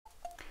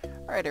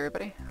Alright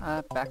everybody,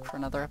 back for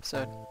another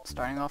episode,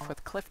 starting off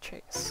with Cliff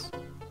Chase.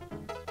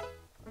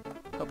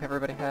 Hope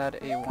everybody had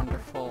a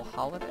wonderful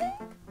holiday.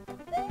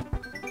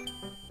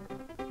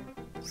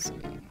 Let's see.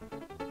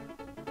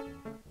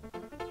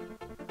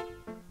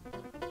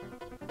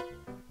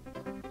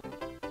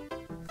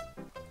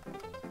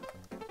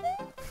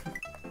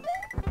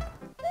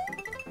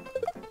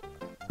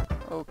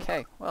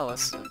 Okay, well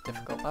this is a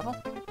difficult level.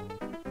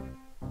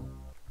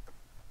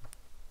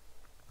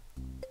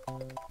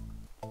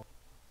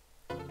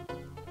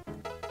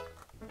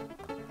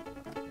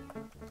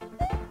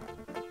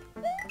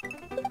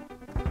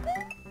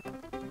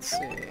 Let's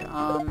see,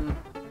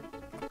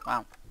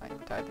 wow, I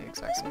died the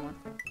exact same one.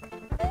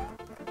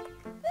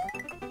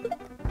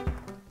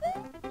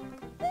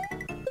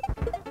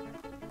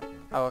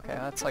 Oh, okay,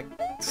 that's like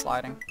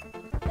sliding.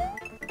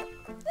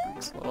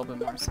 Makes a little bit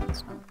more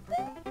sense now.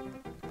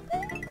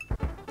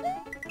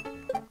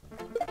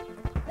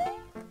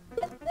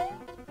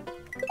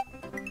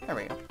 There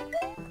we go.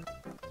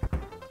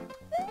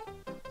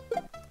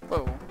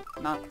 Whoa,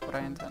 not what I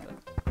intended.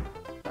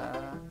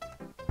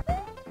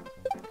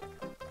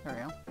 There we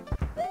go.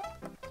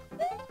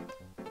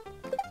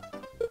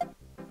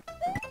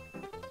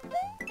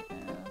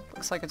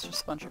 Looks like it's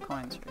just a bunch of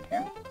coins right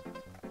here.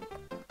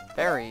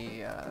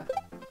 Very,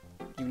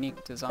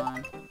 unique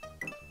design.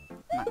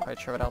 I'm not quite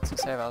sure what else to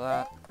say about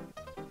that.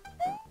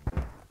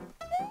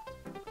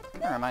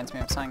 Kinda reminds me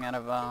of something out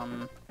of,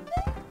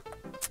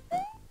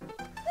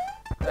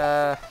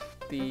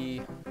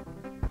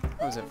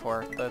 what was it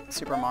for? The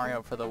Super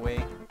Mario for the Wii.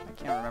 I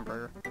can't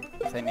remember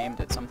if they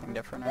named it something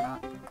different or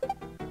not.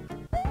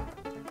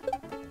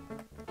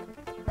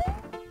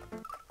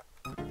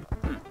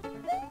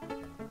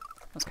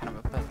 That's kind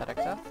of a pathetic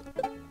death.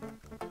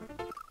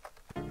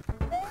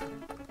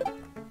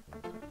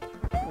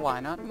 Why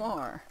not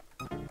more?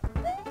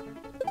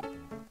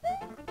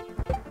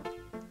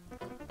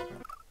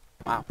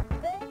 Wow.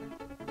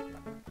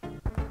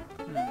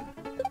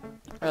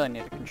 I really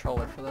need a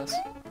controller for this.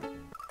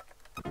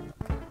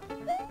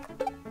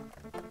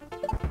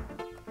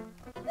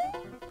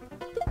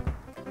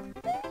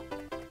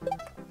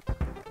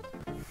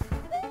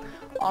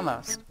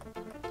 Almost.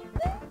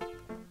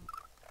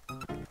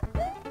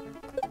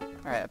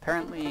 Alright,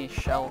 apparently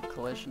shell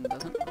collision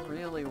doesn't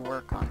really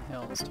work on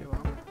hills too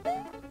well.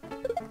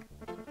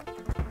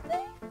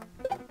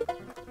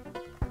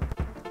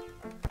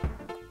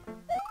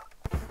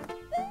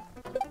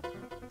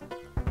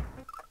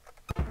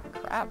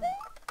 Crap.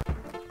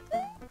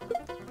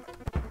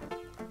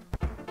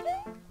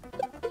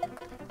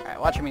 Alright,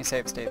 watching me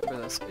save state through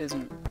this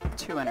isn't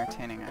too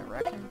entertaining, I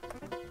reckon.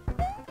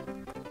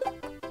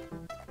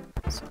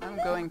 So I'm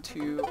going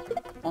to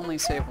only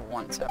save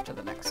once after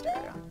the next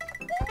area.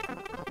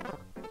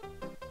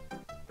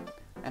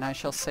 And I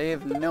shall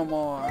save no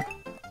more.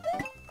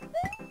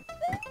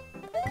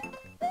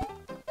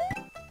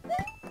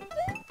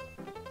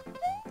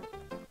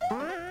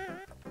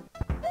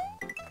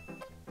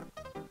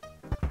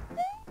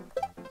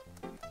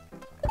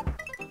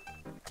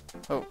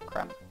 Oh,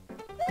 crap.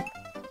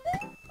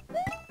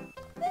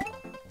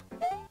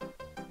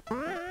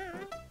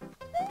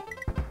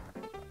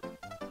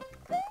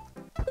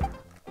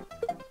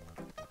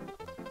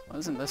 Well,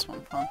 isn't this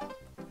one fun?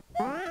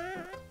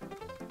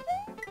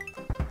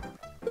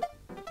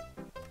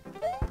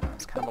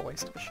 That's kind of a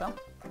waste of a shell.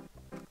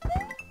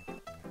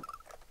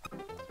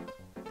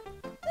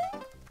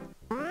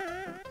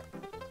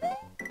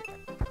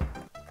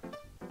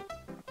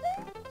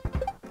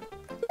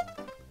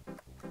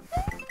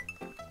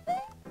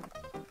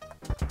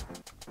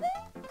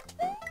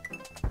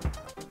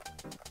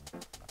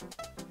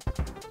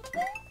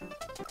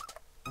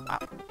 Wow.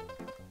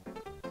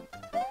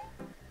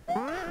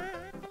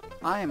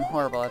 I am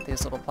horrible at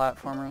these little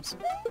platformers.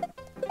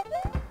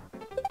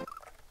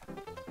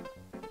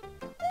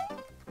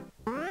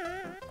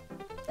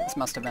 This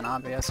must have been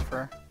obvious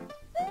for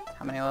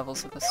how many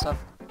levels of this stuff.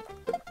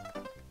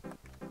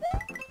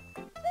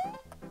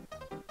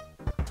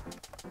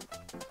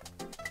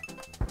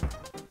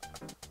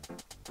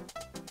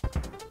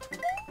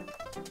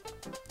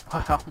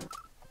 Wow.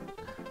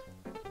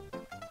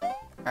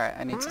 Alright,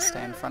 I need to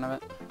stay in front of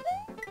it.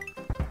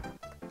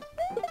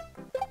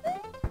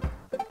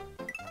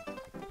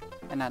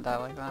 And not die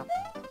like that.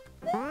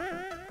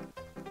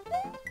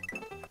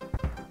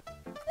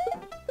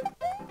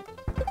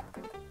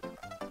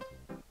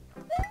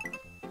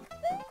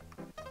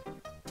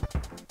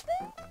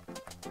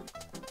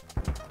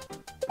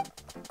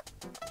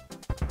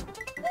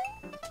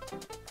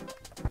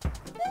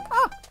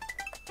 Ah!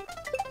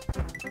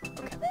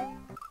 Okay.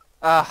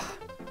 Ah!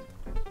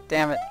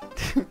 Damn it.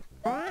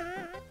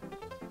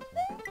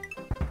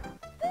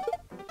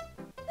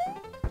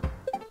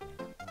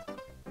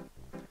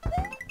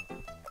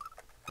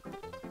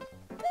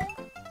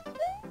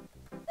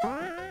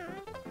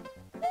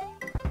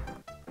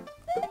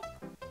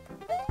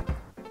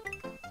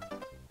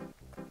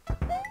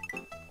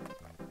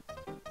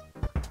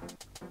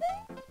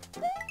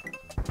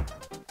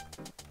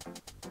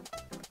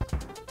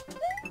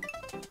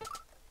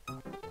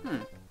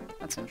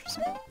 That's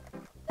interesting.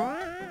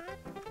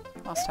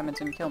 Last time it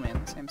didn't kill me in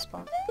the same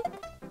spot.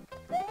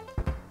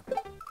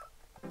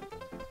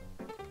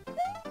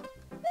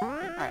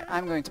 Alright,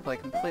 I'm going to play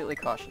completely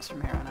cautious from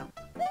here on out.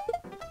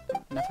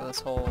 Enough of this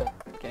whole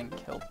getting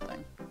killed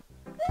thing.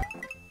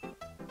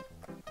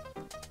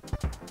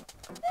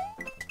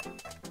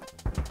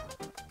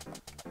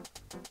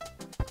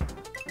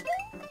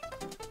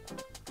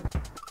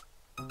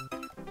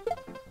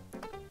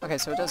 Okay,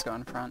 so it does go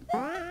in front.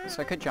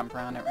 So I could jump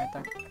around it right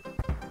there.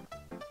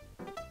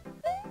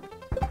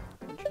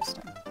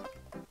 Interesting.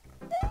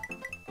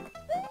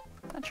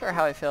 Not sure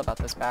how I feel about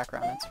this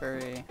background. It's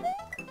very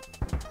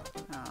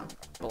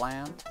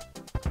bland.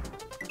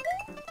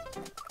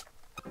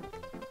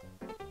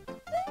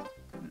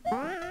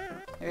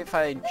 Maybe if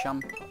I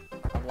jump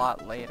a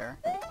lot later,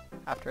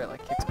 after it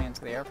like kicks me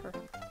into the air for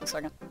a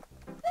second.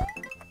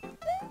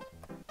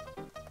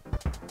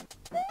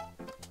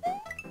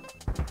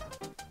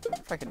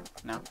 If I could,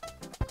 no,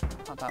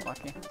 not that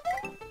lucky.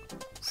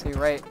 See,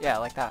 right, yeah,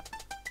 like that.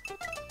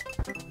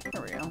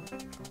 There we go.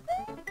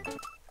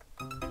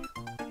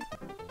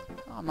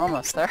 Oh, I'm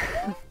almost there.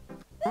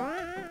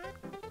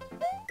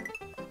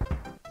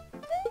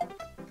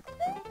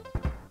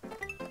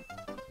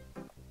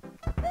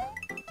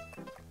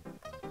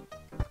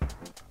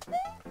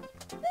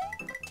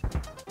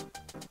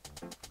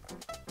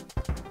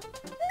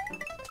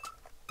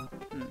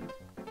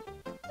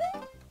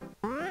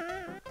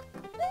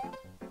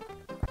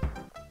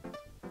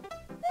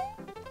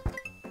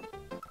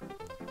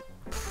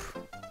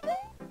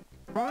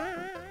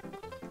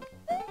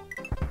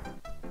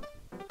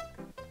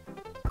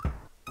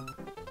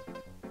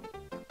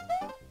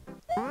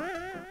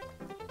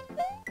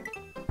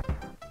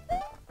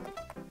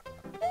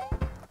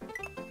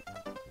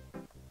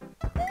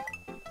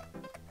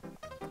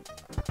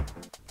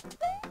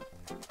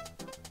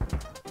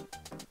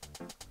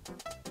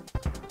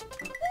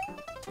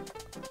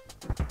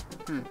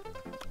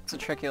 It's a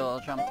tricky little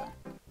jump there.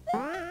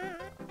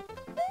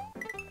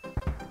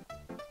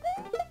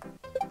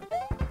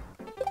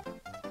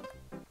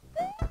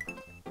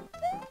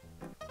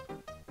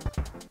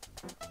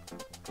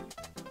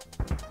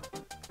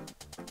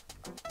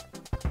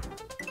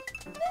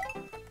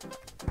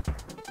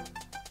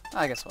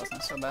 I guess it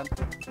wasn't so bad.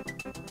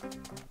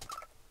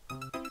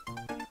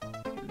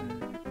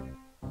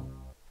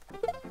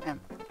 Damn.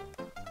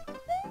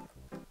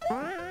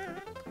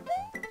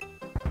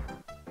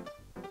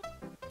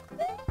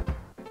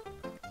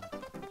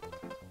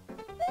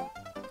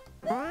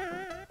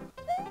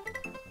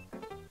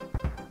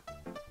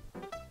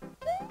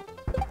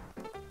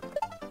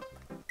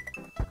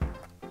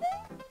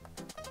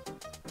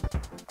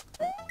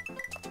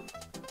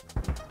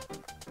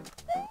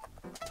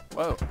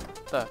 Whoa,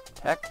 the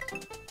heck?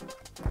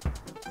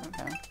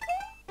 Okay.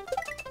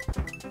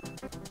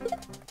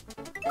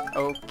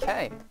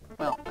 Okay,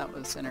 well, that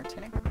was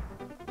entertaining.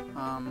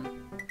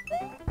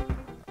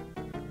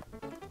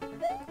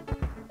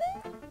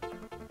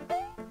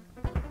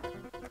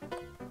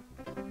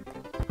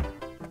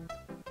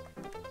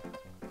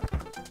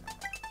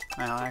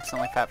 I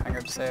accidentally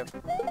fat-fingered to save.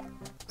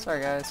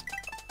 Sorry, guys.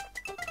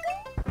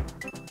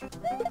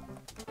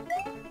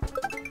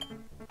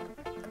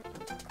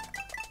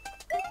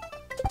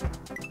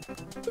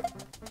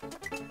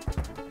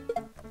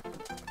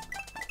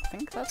 I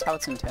think that's how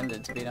it's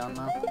intended to be done,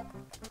 though.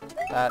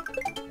 That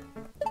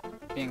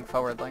being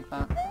forward like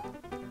that.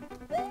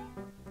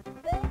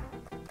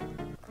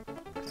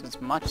 Because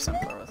it's much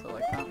simpler with it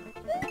like that.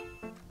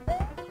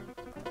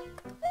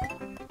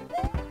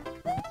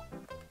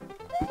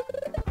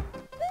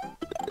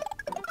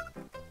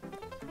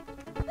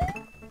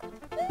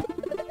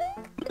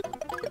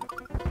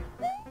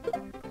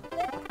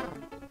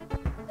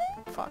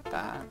 Fuck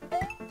that.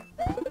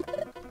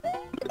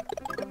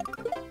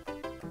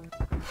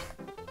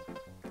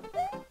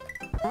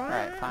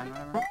 Alright, fine,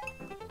 whatever.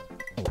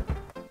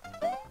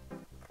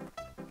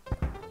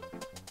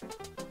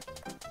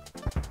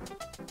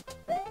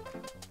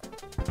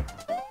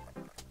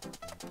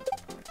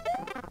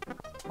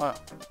 Whoa.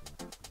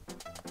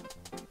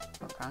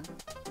 Okay.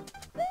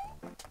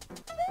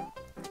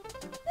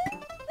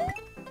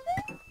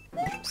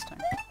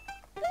 Interesting.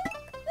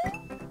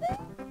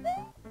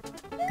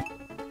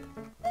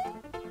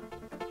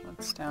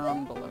 What's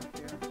down below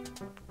here?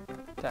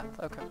 Death,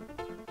 okay.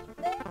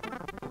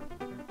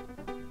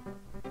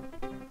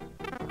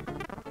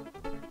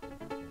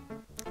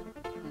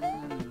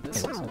 And this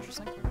is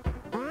interesting.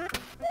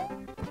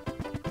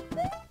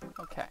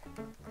 Okay.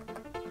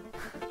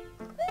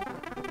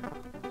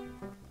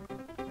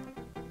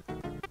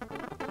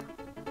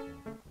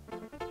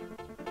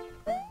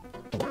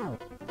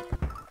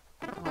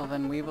 Well,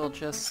 then we will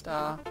just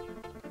head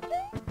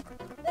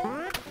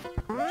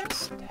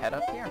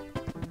up here.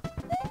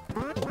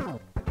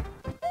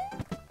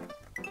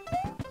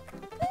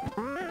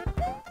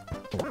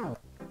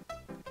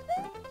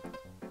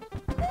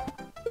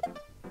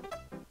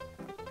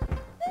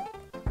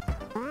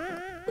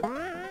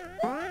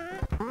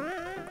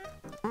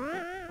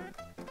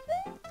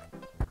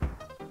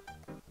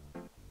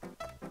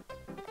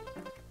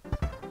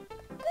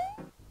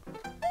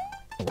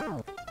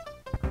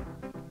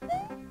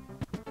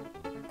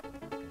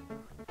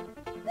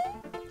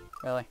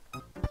 Really?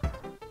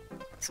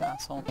 This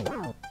asshole.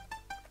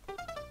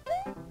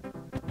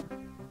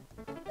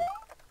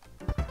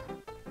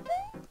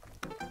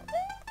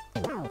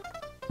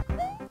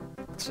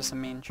 It's just a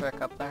mean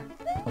trick up there.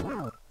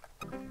 Can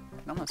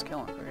almost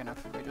kill him quick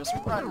enough if we just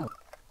run.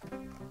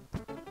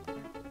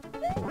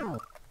 No.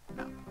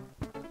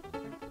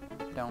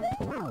 Don't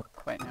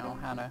quite know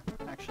how to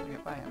actually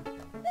get by him.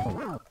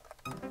 No.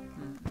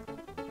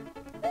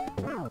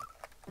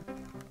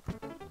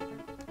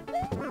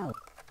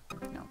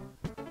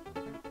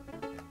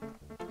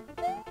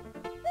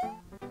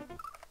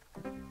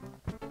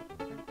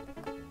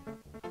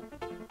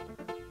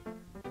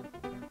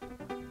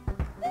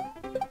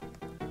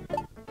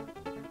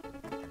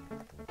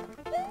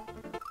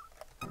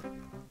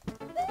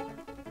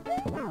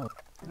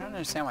 I don't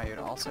understand why you'd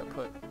also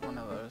put one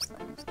of those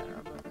things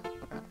there, but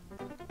okay.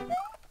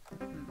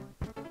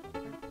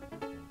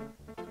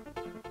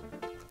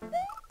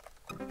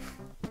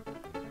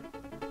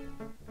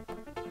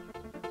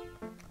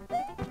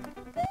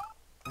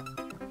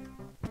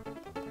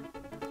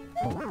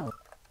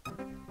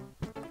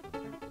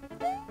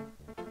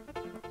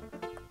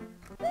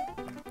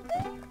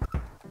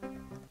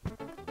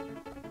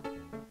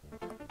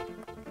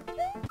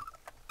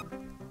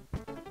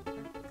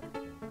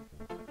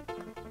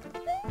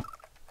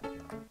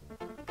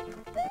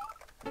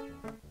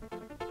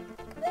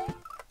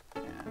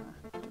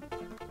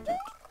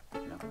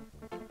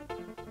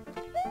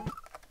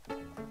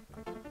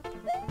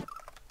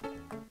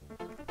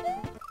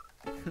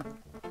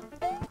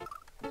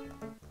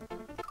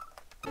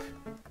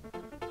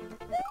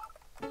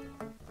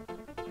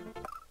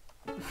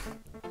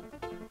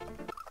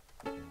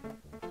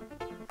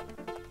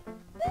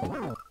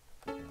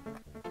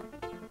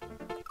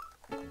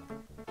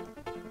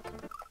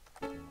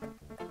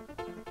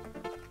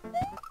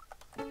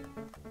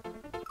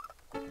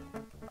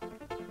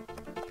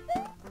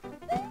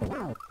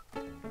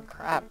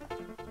 Crap.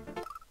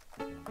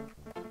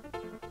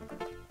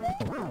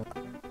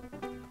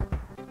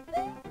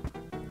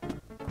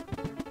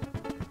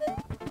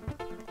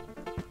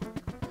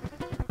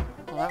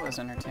 Well, that was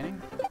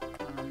entertaining.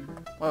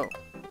 Whoa.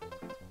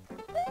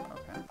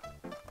 Okay.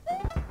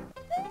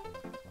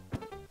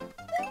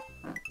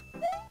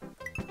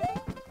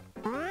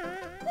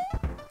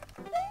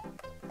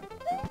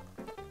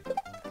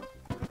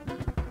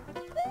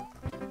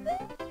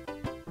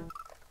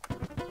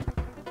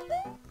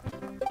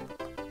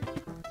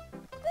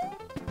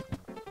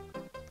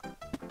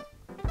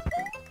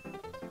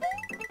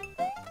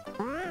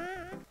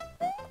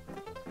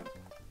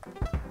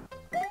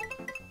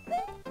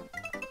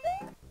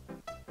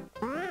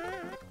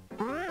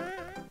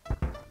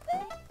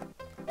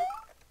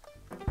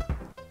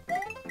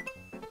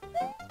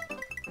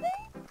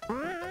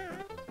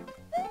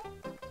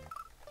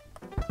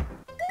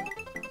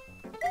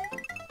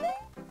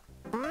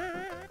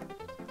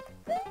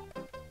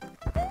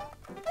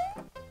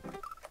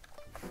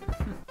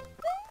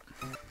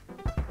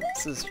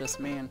 This is just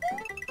mean.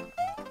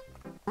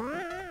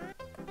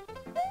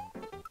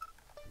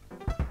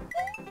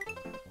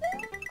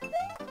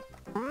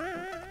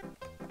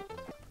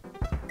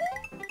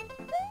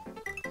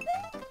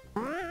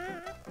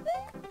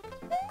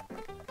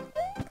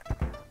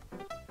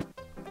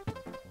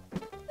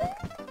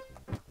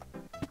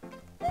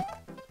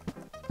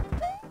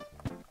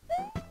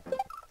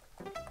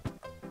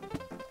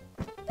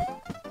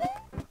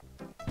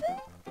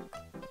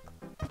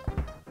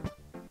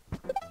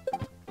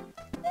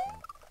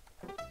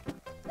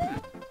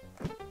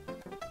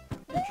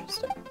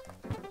 Interesting.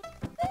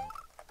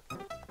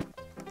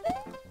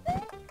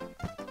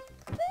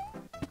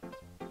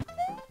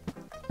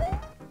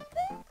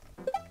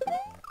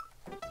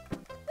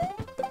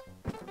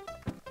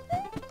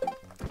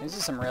 These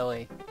are some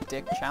really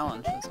dick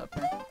challenges up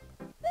here.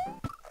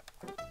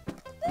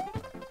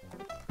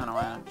 I don't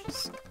wanna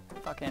just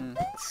fucking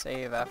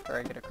save after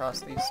I get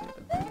across these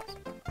stupid things.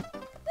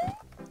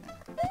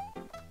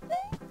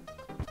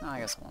 Oh, I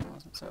guess one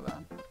wasn't so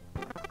bad.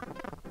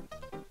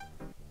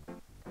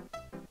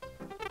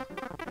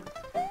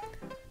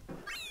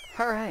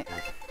 Alright.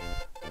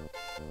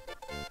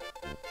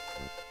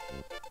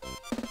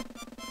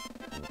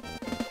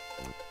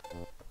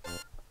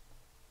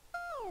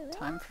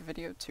 Time for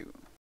video 2.